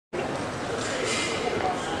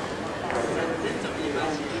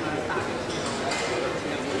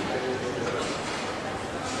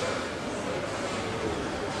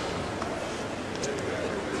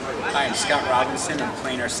I'm Scott Robinson of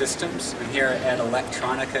Planar Systems. I'm here at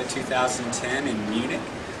Electronica 2010 in Munich.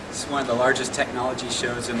 It's one of the largest technology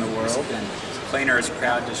shows in the world, and Planar is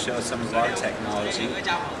proud to show some of our technology.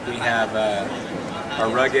 We have our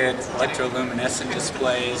rugged electroluminescent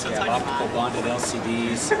displays, we have optical bonded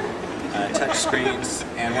LCDs, touch screens,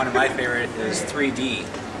 and one of my favorite is 3D.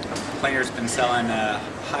 Planar's been selling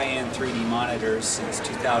high-end 3D monitors since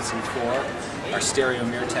 2004. Our stereo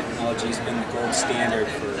mirror technology has been the gold standard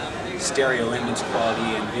for stereo image quality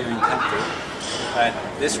and viewing comfort. But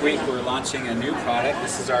this week we're launching a new product.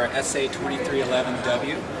 This is our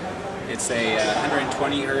SA2311W. It's a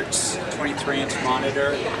 120 Hz, 23-inch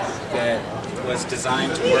monitor that was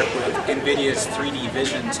designed to work with NVIDIA's 3D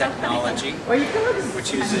vision technology,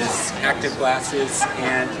 which uses active glasses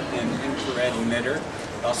and an infrared emitter.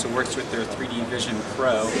 It also works with their 3D Vision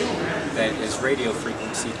Pro that is radio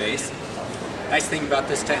frequency based. Nice thing about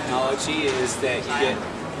this technology is that you get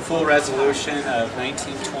full resolution of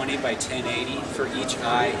 1920 by 1080 for each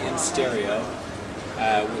eye in stereo.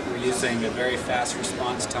 We're using a very fast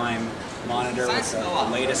response time monitor with the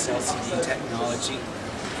latest LCD technology,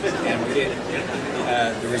 and we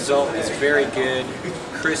get the result is very good,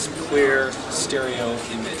 crisp, clear stereo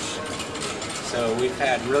image. So we've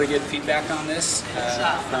had really good feedback on this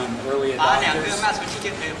from early adopters,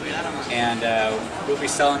 and we'll be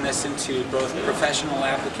selling this into both professional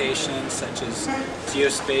applications such as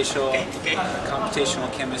geospatial, computational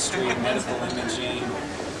chemistry, medical imaging,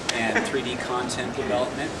 and 3D content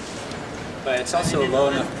development. But it's also a low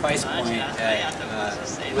enough price point at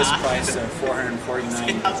list price of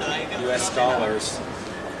 $449 US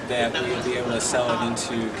that we will be able to sell it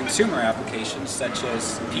into consumer applications such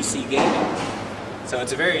as PC gaming. So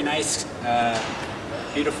it's a very nice,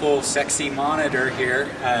 beautiful, sexy monitor here.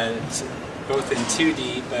 It's both in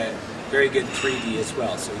 2D but very good 3D as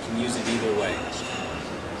well, so you can use it either way.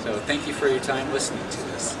 So thank you for your time listening to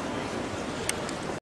this.